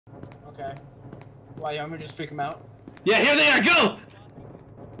Okay. Why, you want me to just freak them out? Yeah, here they are, go!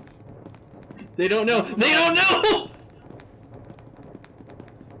 They don't know. They don't know!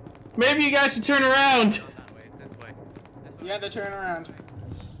 Maybe you guys should turn around. Not that way, it's this way. This way. Yeah, they're turning around.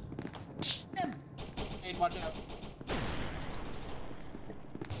 Hey, watch out.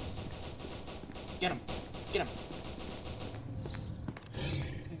 Get him. Get him.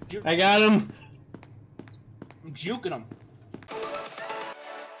 I got him. I'm juking him.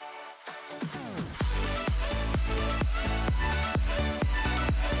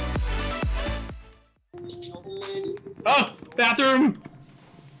 Oh, bathroom.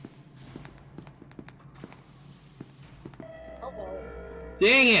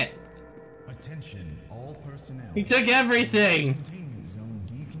 Dang it. Attention, all personnel. He took everything. Containment zone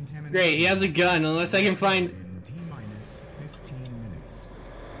decontamination. Great, he has a gun, unless I can find... In T-minus 15 minutes.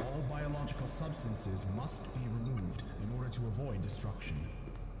 All biological substances must be removed in order to avoid destruction.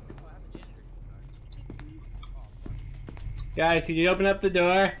 Guys, could you open up the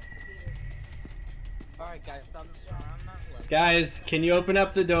door? Alright guys, I'm sorry, I'm not looking. Guys, can you open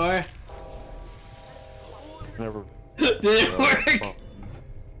up the door? Never. Did it work?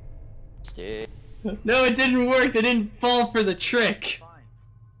 No, it didn't work. They didn't fall for the trick.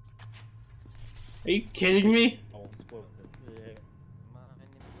 Are you kidding me?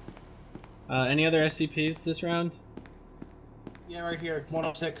 Any other SCPs this round? Yeah, right here.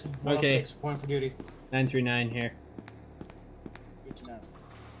 106. Okay. 106. Point for duty. 939 here. Good to know.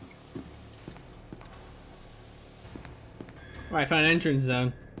 Oh, I found an entrance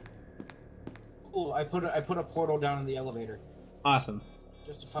zone. Cool. I put a portal down in the elevator. Awesome.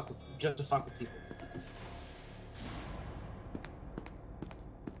 Just to fuck with people.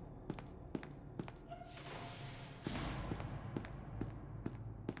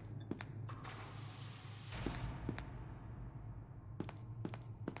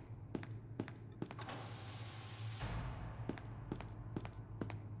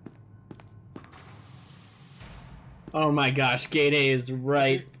 Oh my gosh, Gate A is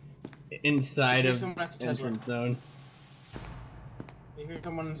right inside of entrance zone. I hear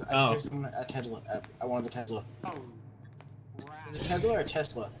someone. Oh. I hear someone at Tesla. I wanted the Tesla. Oh. Is it Tesla or a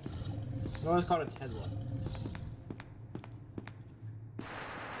Tesla? No one's called a Tesla.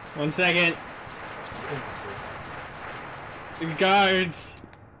 1 second. The guards.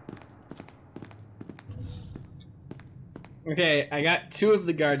 Okay, I got 2 of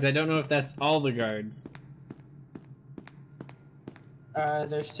the guards. I don't know if that's all the guards.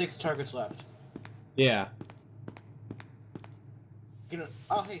 There's 6 targets left. Yeah.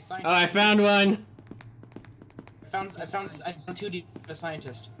 Oh, hey, scientist. Oh, I found one. I found 2D the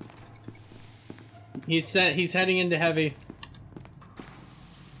scientist. He's heading into heavy.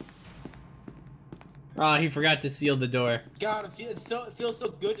 Oh, he forgot to seal the door. God, it feels so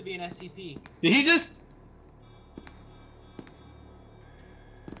good to be an SCP. Did he just?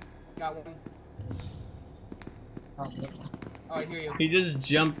 Got one. Oh, I hear you. He just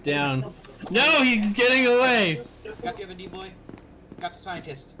jumped down. No, he's getting away. Got the other D boy. Got the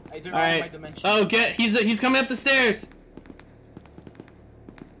scientist. They're All all in my right. dimension. Oh, he's coming up the stairs.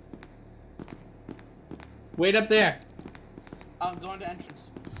 Wait up there. I'm going to entrance.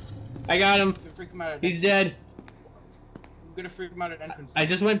 I got him. Freak him out at He's dead. I'm gonna freak him out at entrance. I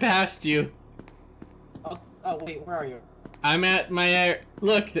just went past you. Oh wait, where are you? I'm at my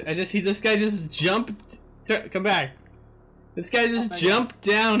look. I just see this guy just jumped. Come back. This guy just jumped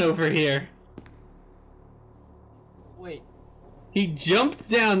down over here. Wait. He jumped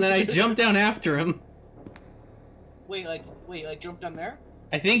down, then I jumped down after him. Wait, like jump down there?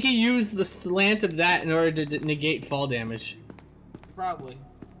 I think he used the slant of that in order to negate fall damage. Probably.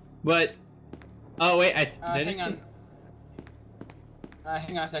 But, oh wait, hang on.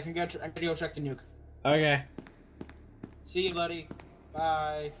 Hang on a second. I'm gonna go check the nuke. Okay. See you, buddy.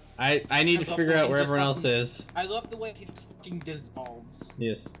 Bye. I need to figure out where everyone else is. I love the way he fucking dissolves.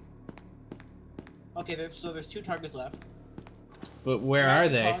 Yes. Okay, so there's 2 targets left. But where are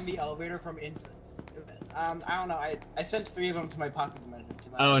they? Calling the elevator from inside. I don't know. I sent 3 of them to my pocket dimension.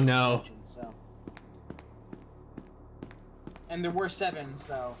 Oh no. Dimension, so. And there were 7,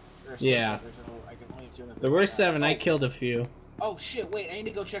 so. Yeah. So I can only assume that There were 7. I killed a few. Oh shit! Wait, I need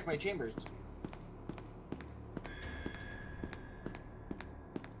to go check my chambers.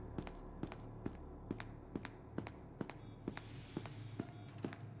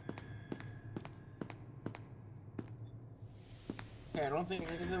 Okay, I don't think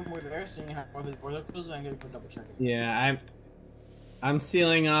any of them were there, seeing how all the doors are closed, I'm gonna go double check it. Yeah, I'm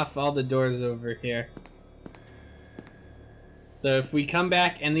sealing off all the doors over here. So if we come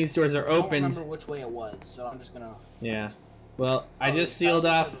back and these doors are open... I don't remember which way it was, so I'm just gonna... Yeah. Well, I just sealed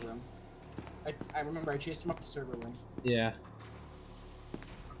off... I remember I chased him up the server wing. Yeah.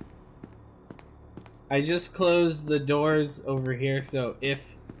 I just closed the doors over here, so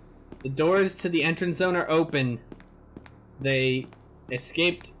if the doors to the entrance zone are open, they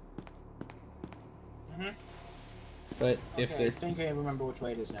escaped. But if Okay, I they... think I remember which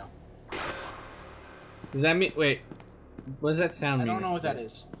way it is now. Does that mean... Wait. What does that sound I mean? don't know what that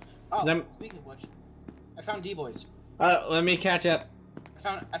is. Oh, that... speaking of which, I found D-boys. Let me catch up.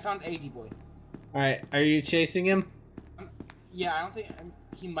 I found a D-boy. Alright, are you chasing him? Yeah, I don't think...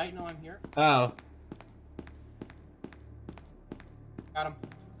 he might know I'm here. Oh. Got him.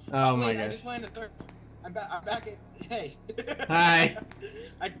 Oh wait, my I gosh. just landed third. I'm back at... Hey. Hi.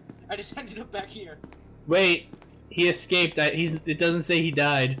 I just ended up back here. Wait. He escaped. It doesn't say he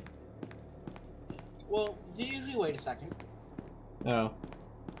died. Well, you usually wait a second. Oh.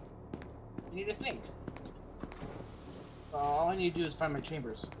 You need to think. All I need to do is find my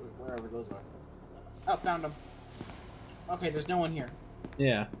chambers, wherever those are. Oh, found them. Okay, there's no one here.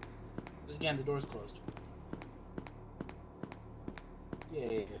 Yeah. Just again, the door's closed.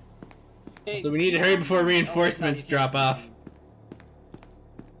 Yeah. Hey, So we need to hurry before reinforcements drop off.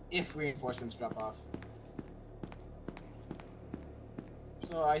 If reinforcements drop off.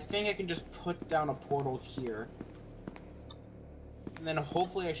 So I think I can just put down a portal here. And then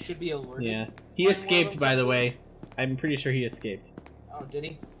hopefully I should be alerted. Yeah. He escaped, by the way. I'm pretty sure he escaped. Oh, did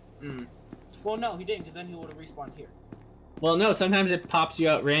he? Hmm. Well, no, he didn't, because then he would have respawned here. Well, no, sometimes it pops you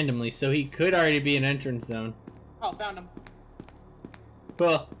out randomly, so he could already be in entrance zone. Oh, found him.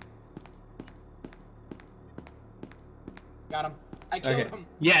 Cool. Got him. I killed him.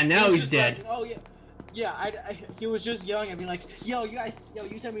 Yeah, now He was he's just dead. like, oh, yeah. Yeah, he was just yelling at me like, yo, you guys,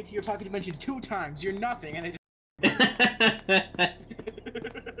 you sent me to your pocket dimension 2 times. You're nothing. And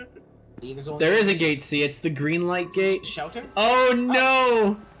There is a gate, see, it's the green light gate. Shelter? Oh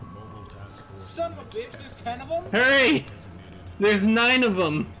no! Son of a bitch, there's 10 of them? Hurry! There's 9 of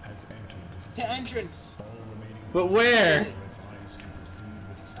them. To entrance. But where?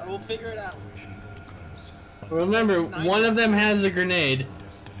 I will figure it out. Remember, one of them has a grenade.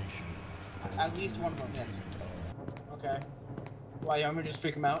 At least one of them, yes. Okay. Why, you want me to just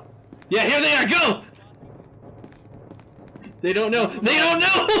freak them out? Yeah, here they are, go! They don't know. They don't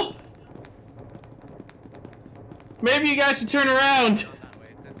know! Maybe you guys should turn around. That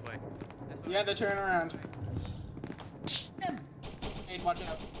way, this way. This way. Yeah, they're turning around. Hey, watch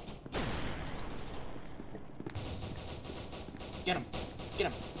out. Get him.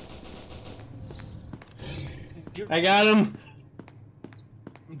 Get him. I got him.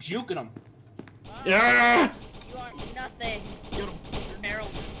 I'm juking him. Yeah. You are nothing. Arrow.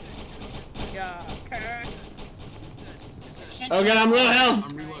 Yeah. Oh god, I'm low health.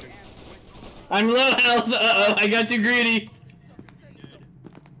 I'm low health. Uh-oh, I got too greedy.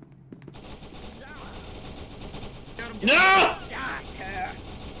 No!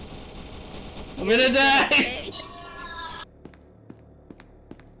 I'm gonna die.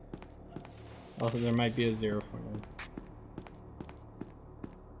 Oh, there might be a 049.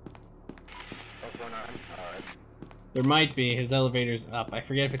 049, alright. There might be. His elevator's up. I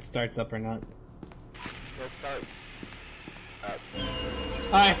forget if it starts up or not. It starts up.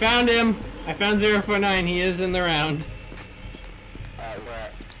 Oh, I found him! I found 049. He is in the round.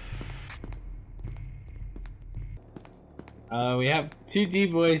 Where? We have 2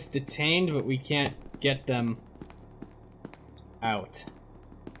 D-boys detained, but we can't get them out.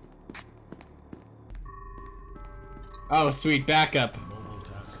 Oh, sweet, backup.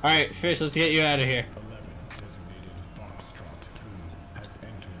 Alright, Fish, let's get you out of here.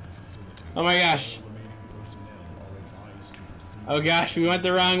 Oh my gosh. Oh gosh, we went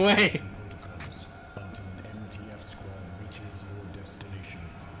the wrong way.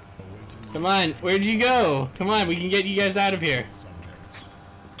 Come on, where'd you go? Come on, we can get you guys out of here.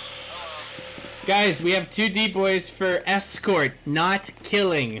 Guys, we have 2 D-boys for escort, not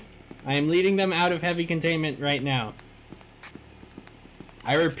killing. I am leading them out of heavy containment right now.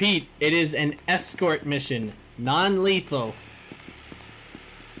 I repeat, it is an escort mission, non-lethal.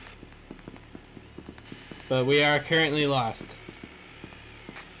 But we are currently lost.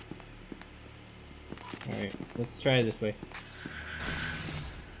 Alright, let's try it this way.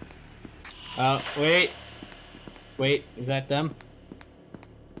 Oh, wait. Wait, is that them?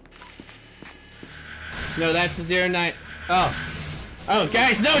 No, that's the 09. Oh. Oh,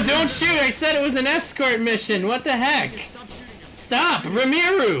 guys, no, don't shoot! I said it was an escort mission! What the heck? Stop!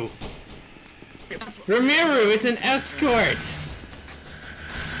 Ramiru! Ramiru, it's an escort!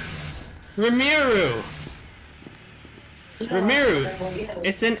 Ramiru! Ramiru,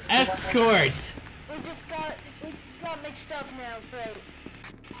 it's an escort! We just got mixed up now, great.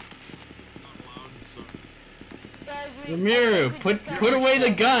 Ramiru, put away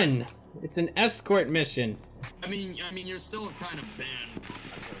the gun. It's an escort mission. I mean, you're still kind of banned.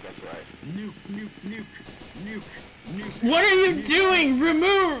 That's right. Nuke. What are you doing?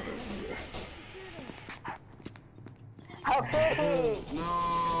 Remove. How could he? No.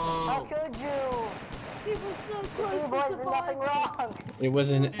 How could you? He was so close You to boys did nothing surviving. wrong. It was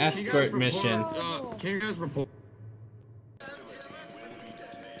an escort mission. Can you guys report?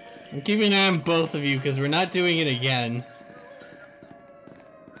 I'm keeping an eye on both of you because we're not doing it again.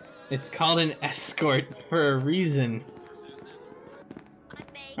 It's called an escort for a reason.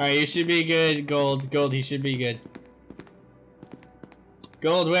 Alright, you should be good, Gold. Gold, he should be good.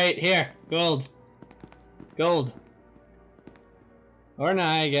 Gold, wait, here. Gold. Gold. Or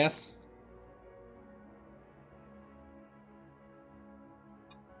not, I guess.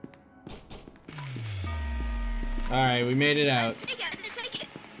 Alright, we made it out.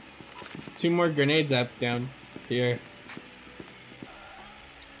 There's 2 more grenades up down here.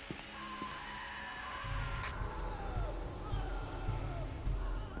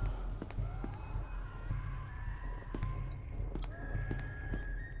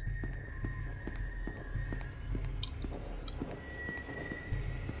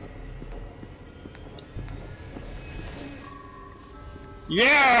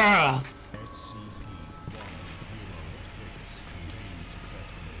 Yeah! SCP-106 contained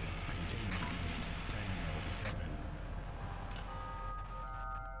successfully. Containment unit Tango 7.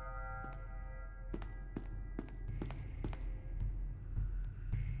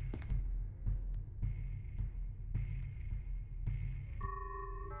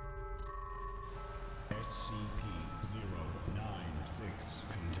 SCP-096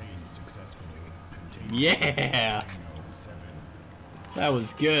 contained successfully. Containment Yeah! Tango 7. That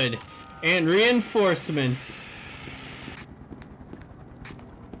was good. And reinforcements.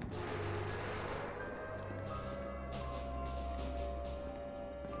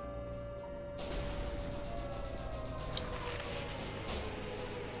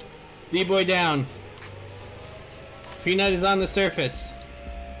 D-boy down. Peanut is on the surface.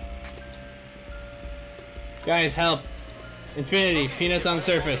 Guys, help. Infinity, Peanut's on the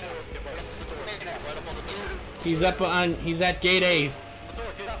surface. He's up on, he's at gate A.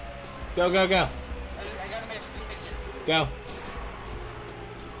 Go, go, go. Go.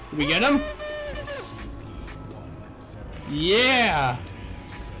 Did we get him? Yeah!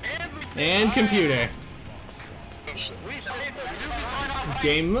 And computer.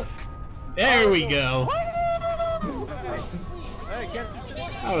 Game. There we go.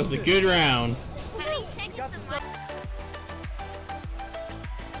 That was a good round. Hey, take us to